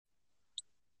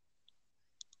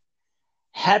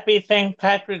Happy St.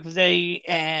 Patrick's Day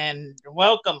and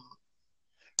welcome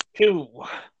to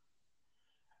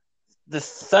the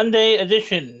Sunday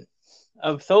edition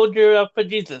of Soldier Up for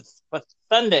Jesus for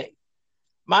Sunday,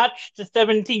 March the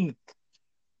 17th,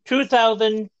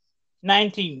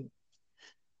 2019.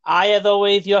 I, as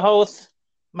always, your host,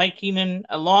 Mike Keenan,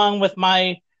 along with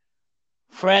my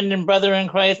friend and brother in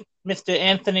Christ, Mr.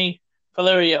 Anthony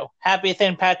Valerio. Happy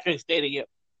St. Patrick's Day to you.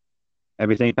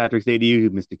 Happy St. Patrick's Day to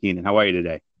you, Mr. Keenan. How are you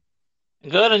today?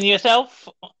 Good, and yourself?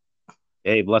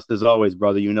 Hey, blessed as always,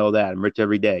 brother. You know that. I'm rich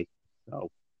every day. So,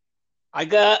 I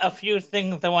got a few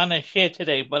things I want to share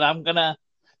today, but I'm gonna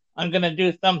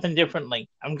do something differently.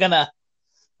 I'm gonna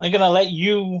let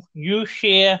you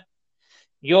share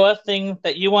your things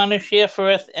that you want to share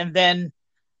first, and then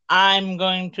I'm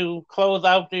going to close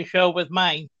out the show with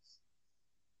mine.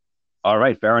 all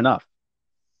right, fair enough.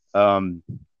 Um,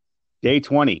 Day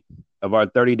 20 of our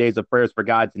 30 days of prayers for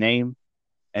God's name.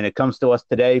 And it comes to us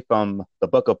today from the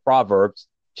book of Proverbs,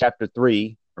 chapter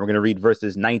 3. We're going to read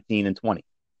verses 19 and 20.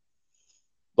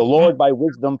 The Lord by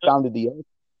wisdom founded the earth.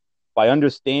 By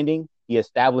understanding, he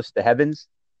established the heavens.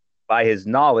 By his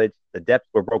knowledge, the depths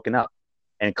were broken up,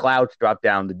 and clouds dropped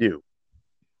down the dew.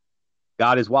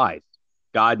 God is wise.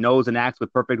 God knows and acts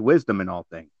with perfect wisdom in all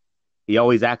things. He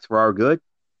always acts for our good,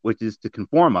 which is to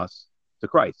conform us to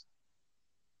Christ.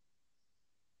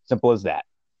 Simple as that.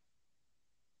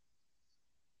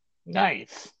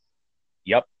 Nice.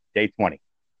 Yep, day 20.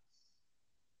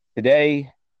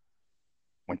 Today,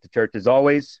 went to church as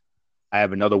always. I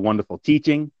have another wonderful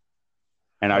teaching.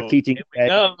 And our teaching Here we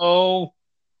go.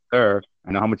 sir,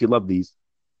 I know how much you love these.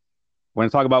 We're going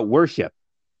to talk about worship.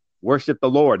 Worship the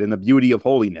Lord in the beauty of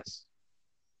holiness.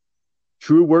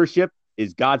 True worship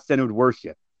is God-centered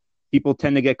worship. People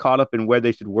tend to get caught up in where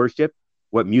they should worship,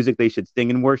 what music they should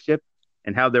sing in worship,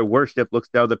 and how their worship looks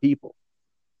to other people.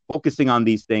 Focusing on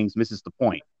these things misses the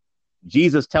point.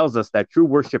 Jesus tells us that true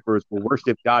worshipers will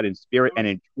worship God in spirit and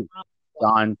in truth.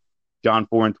 John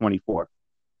 4 and 24.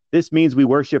 This means we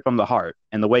worship from the heart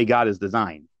and the way God is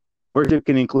designed. Worship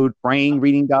can include praying,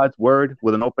 reading God's word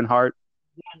with an open heart,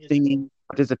 singing,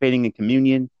 participating in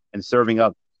communion, and serving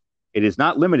others. It is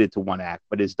not limited to one act,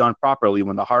 but is done properly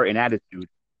when the heart and attitude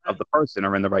of the person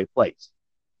are in the right place.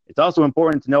 It's also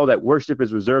important to know that worship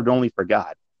is reserved only for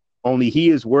God. Only he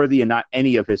is worthy and not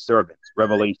any of his servants.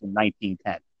 Revelation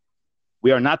 19:10.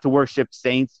 We are not to worship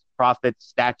saints, prophets,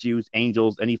 statues,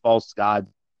 angels, any false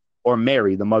gods, or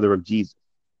Mary, the mother of Jesus.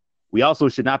 We also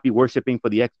should not be worshiping for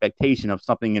the expectation of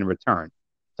something in return,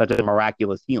 such as a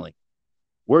miraculous healing.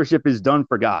 Worship is done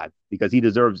for God because he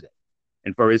deserves it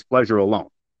and for his pleasure alone.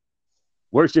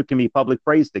 Worship can be public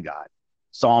praise to God.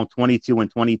 Psalm 22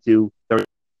 and 22,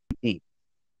 13,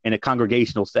 in a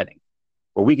congregational setting,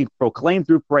 where we can proclaim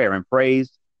through prayer and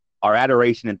praise our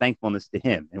adoration and thankfulness to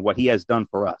him and what he has done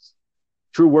for us.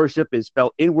 True worship is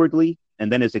felt inwardly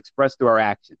and then is expressed through our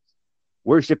actions.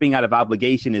 Worshiping out of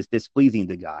obligation is displeasing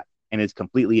to God and is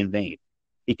completely in vain.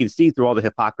 He can see through all the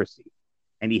hypocrisy,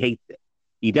 and he hates it.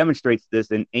 He demonstrates this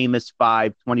in Amos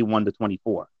 5:21 to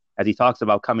 24, as he talks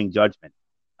about coming judgment.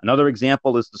 Another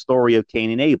example is the story of Cain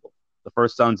and Abel, the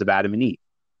first sons of Adam and Eve.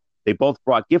 They both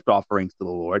brought gift offerings to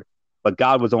the Lord, but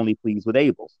God was only pleased with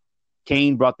Abel's.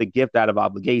 Cain brought the gift out of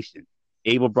obligation.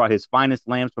 Abel brought his finest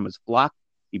lambs from his flock.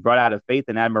 He brought out of faith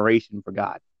and admiration for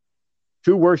God.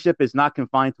 True worship is not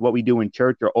confined to what we do in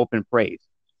church or open praise,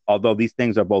 although these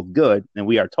things are both good, and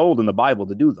we are told in the Bible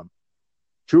to do them.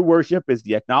 True worship is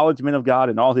the acknowledgement of God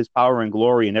and all his power and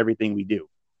glory in everything we do.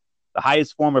 The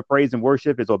highest form of praise and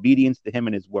worship is obedience to him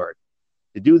and his word.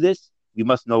 To do this, we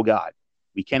must know God.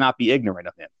 We cannot be ignorant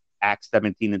of him. Acts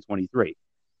 17 and 23.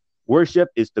 Worship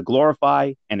is to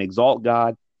glorify and exalt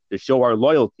God, to show our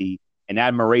loyalty and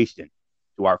admiration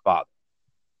to our Father.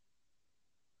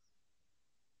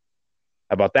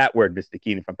 How about that word, Mr.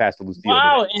 Keenan, from Pastor Lucille?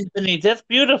 Wow, Anthony, that's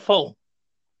beautiful.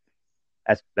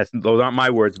 Those aren't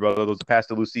my words, brother. Those are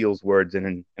Pastor Lucille's words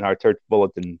in our church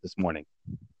bulletin this morning.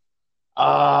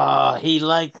 He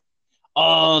likes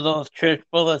all those church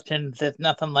bulletins. There's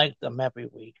nothing like them every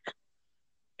week.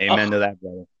 Amen to that,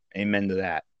 brother. Amen to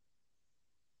that.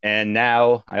 And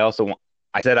now I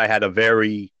said I had a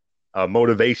very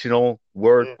motivational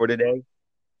word for today.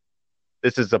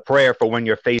 This is a prayer for when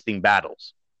you're facing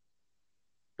battles.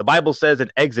 The Bible says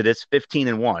in Exodus 15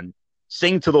 and 1,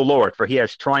 sing to the Lord, for he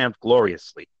has triumphed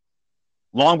gloriously.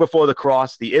 Long before the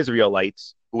cross, the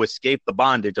Israelites, who escaped the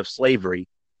bondage of slavery,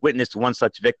 witnessed one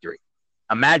such victory.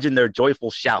 Imagine their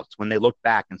joyful shouts when they looked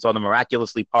back and saw the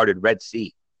miraculously parted Red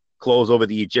Sea close over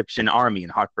the Egyptian army in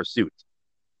hot pursuit.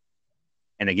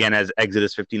 And again, as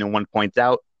Exodus 15 and 1 points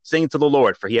out, sing to the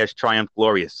Lord, for he has triumphed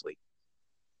gloriously.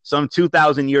 Some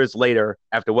 2,000 years later,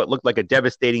 after what looked like a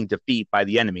devastating defeat by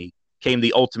the enemy, came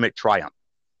the ultimate triumph.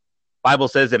 Bible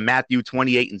says in Matthew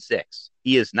 28:6,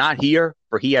 he is not here,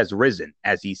 for he has risen,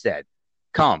 as he said.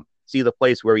 Come, see the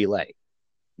place where he lay.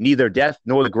 Neither death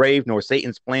nor the grave nor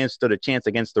Satan's plans stood a chance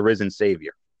against the risen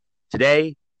Savior.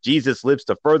 Today, Jesus lives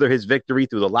to further his victory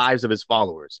through the lives of his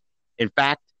followers. In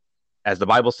fact, as the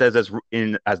Bible says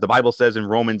in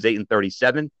Romans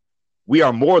 8:37, we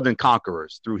are more than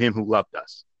conquerors through him who loved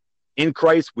us. In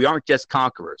Christ, we aren't just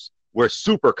conquerors. We're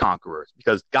super conquerors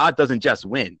because God doesn't just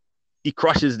win. He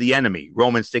crushes the enemy,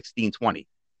 Romans 16:20.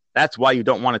 That's why you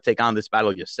don't want to take on this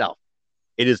battle yourself.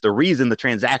 It is the reason the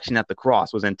transaction at the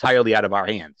cross was entirely out of our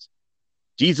hands.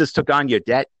 Jesus took on your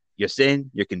debt, your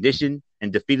sin, your condition,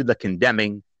 and defeated the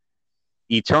condemning,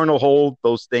 eternal hold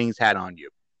those things had on you.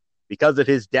 Because of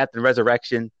his death and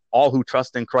resurrection, all who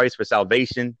trust in Christ for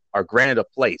salvation are granted a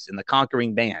place in the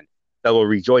conquering band that will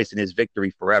rejoice in his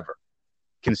victory forever.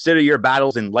 Consider your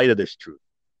battles in light of this truth.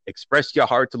 Express your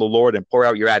heart to the Lord and pour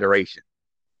out your adoration.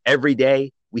 Every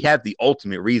day, we have the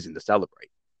ultimate reason to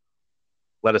celebrate.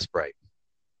 Let us pray.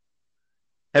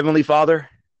 Heavenly Father,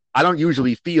 I don't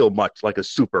usually feel much like a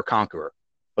super conqueror,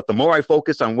 but the more I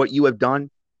focus on what you have done,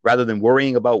 rather than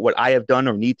worrying about what I have done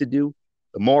or need to do,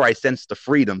 the more I sense the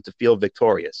freedom to feel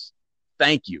victorious.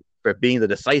 Thank you for being the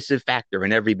decisive factor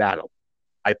in every battle.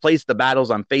 I place the battles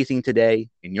I'm facing today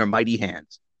in your mighty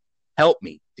hands. Help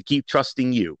me to keep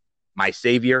trusting you, my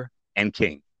Savior and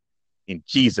King. In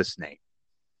Jesus' name,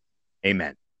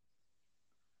 amen.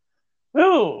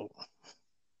 Ooh,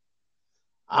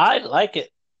 I like it.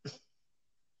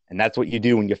 And that's what you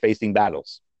do when you're facing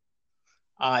battles.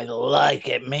 I like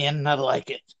it, man. I like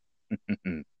it.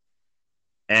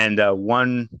 And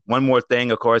one more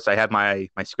thing, of course, I have my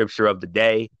scripture of the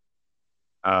day.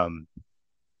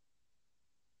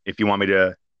 If you want me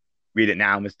to read it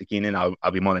now, Mr. Keenan,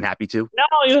 I'll be more than happy to. No,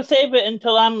 you save it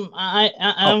until I'm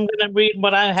gonna read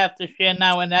what I have to share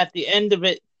now, and at the end of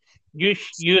it, you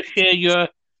share your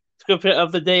scripture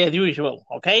of the day as usual.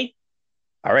 Okay.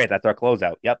 All right, that's our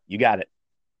closeout. Yep, you got it.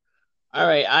 All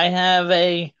right, I have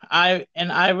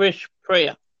an Irish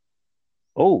prayer.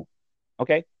 Oh,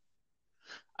 okay.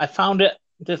 I found it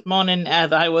this morning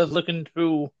as I was looking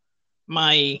through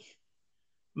my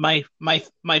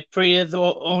prayers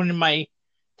on my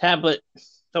tablet.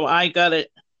 So I got it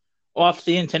off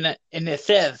the internet, and it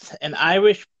says, "An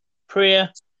Irish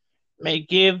prayer may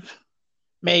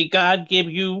God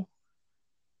give you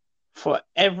for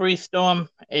every storm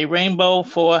a rainbow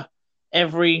for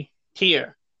every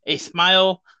tear, a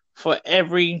smile for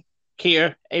every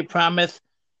care, a promise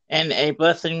and a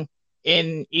blessing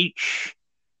in each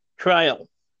trial.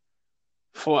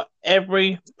 For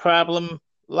every problem,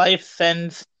 life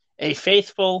sends a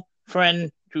faithful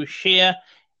friend to share.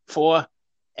 For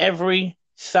every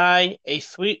sigh, a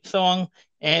sweet song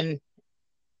and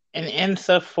an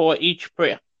answer for each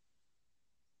prayer."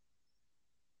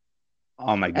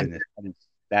 Oh my goodness,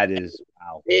 that is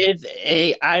wow. It's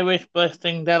a Irish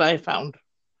blessing that I found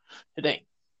today.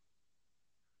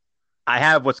 I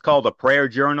have what's called a prayer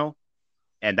journal,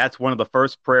 and that's one of the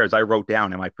first prayers I wrote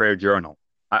down in my prayer journal.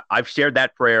 I've shared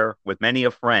that prayer with many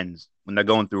of friends when they're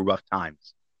going through rough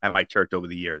times at my church over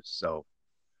the years. So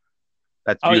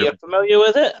that's beautiful. You're familiar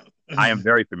with it? I am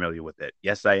very familiar with it.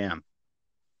 Yes, I am.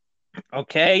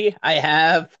 Okay, I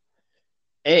have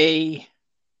a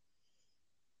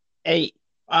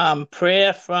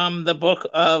prayer from the book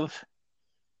of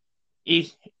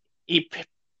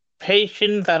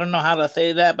Patience. I don't know how to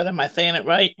say that, but am I saying it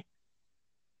right?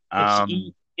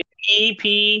 It's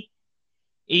E-P-E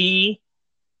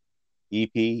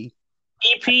EP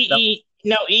E-P-E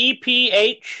no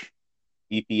E-P-H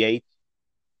EPH.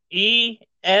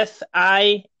 E-S-I-A-N-S.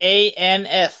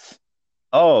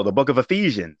 Oh, the book of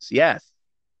Ephesians. Yes.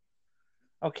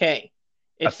 Okay.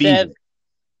 It Ephesians. says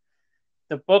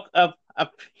the book of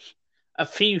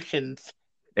Ephesians.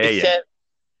 It says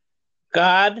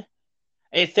God,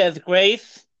 it says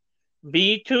grace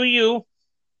be to you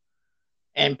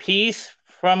and peace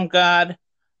from God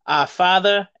our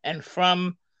Father and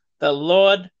from the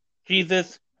Lord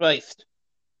Jesus Christ.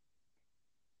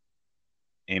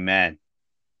 Amen.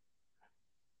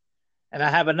 And I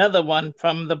have another one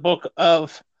from the book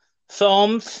of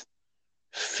Psalms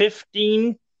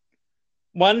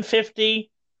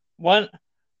 151.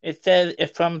 It says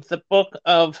it's from the book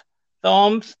of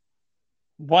Psalms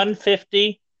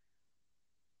 150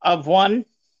 of 1.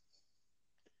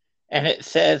 And it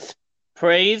says,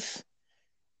 praise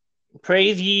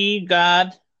ye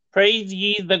God, praise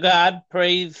ye the God,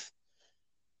 praise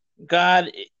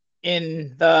God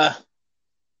in the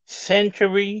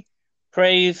sanctuary,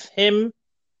 praise him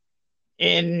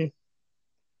in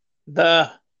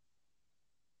the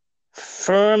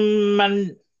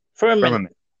firmament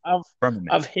Firmament. of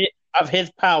Firmament. of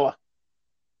his power.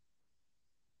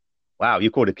 Wow,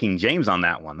 you quoted King James on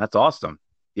that one. That's awesome.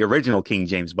 The original King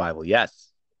James Bible.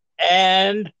 Yes.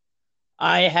 And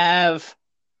I have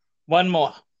one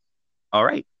more. All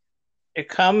right. It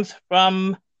comes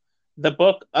from the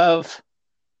book of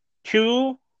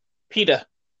 2 Peter,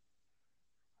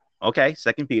 Okay.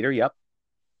 Second Peter. Yep.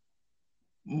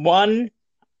 1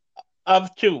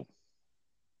 of 2.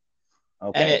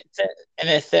 And Okay.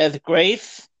 it says,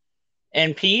 grace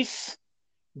and peace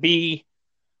be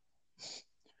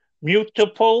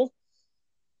mutable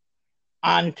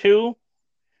unto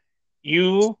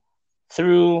you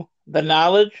through the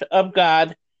knowledge of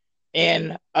God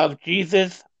and of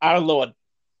Jesus our Lord.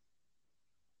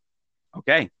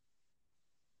 Okay.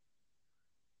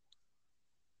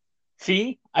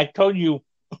 See, I told you.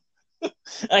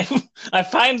 I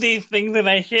find these things and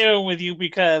I share them with you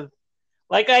because,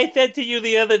 like I said to you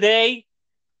the other day,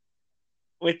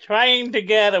 we're trying to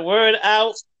get a word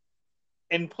out,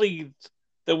 and please,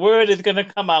 the word is going to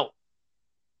come out.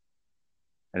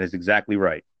 That is exactly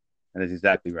right. That is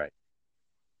exactly right.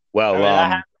 All Well,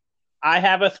 right, I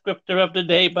have a scripture of the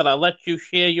day, but I'll let you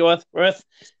share yours first,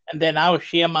 and then I'll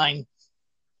share mine.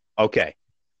 okay.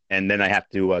 And then I have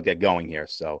to get going here.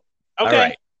 So, all Okay.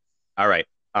 right. All right.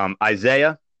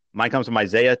 Isaiah, mine comes from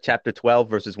Isaiah chapter 12,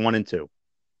 verses 1 and 2.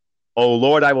 O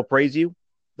Lord, I will praise you.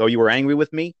 Though you were angry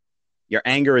with me, your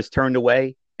anger is turned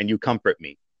away, and you comfort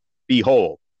me.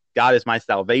 Behold, God is my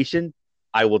salvation.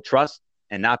 I will trust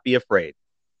and not be afraid.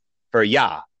 For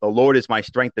Yah, the Lord is my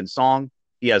strength and song.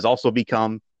 He has also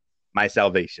become my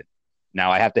salvation.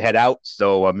 Now I have to head out.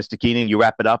 So, Mr. Keenan, you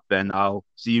wrap it up, and I'll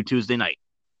see you Tuesday night.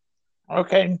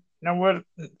 Okay. No word.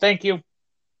 Thank you.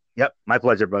 Yep. My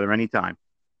pleasure, brother. Anytime.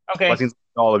 Okay. Blessings to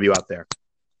all of you out there.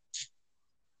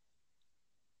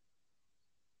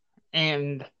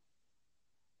 And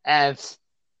as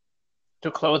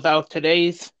to close out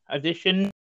today's edition,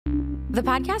 the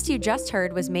podcast you just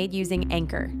heard was made using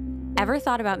Anchor. Ever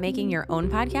thought about making your own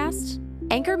podcast?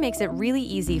 Anchor makes it really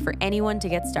easy for anyone to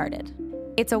get started.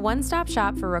 It's a one-stop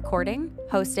shop for recording,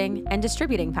 hosting, and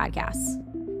distributing podcasts.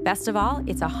 Best of all,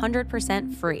 it's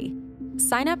 100% free.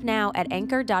 Sign up now at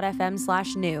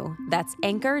anchor.fm/new. That's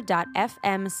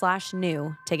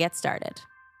anchor.fm/new to get started.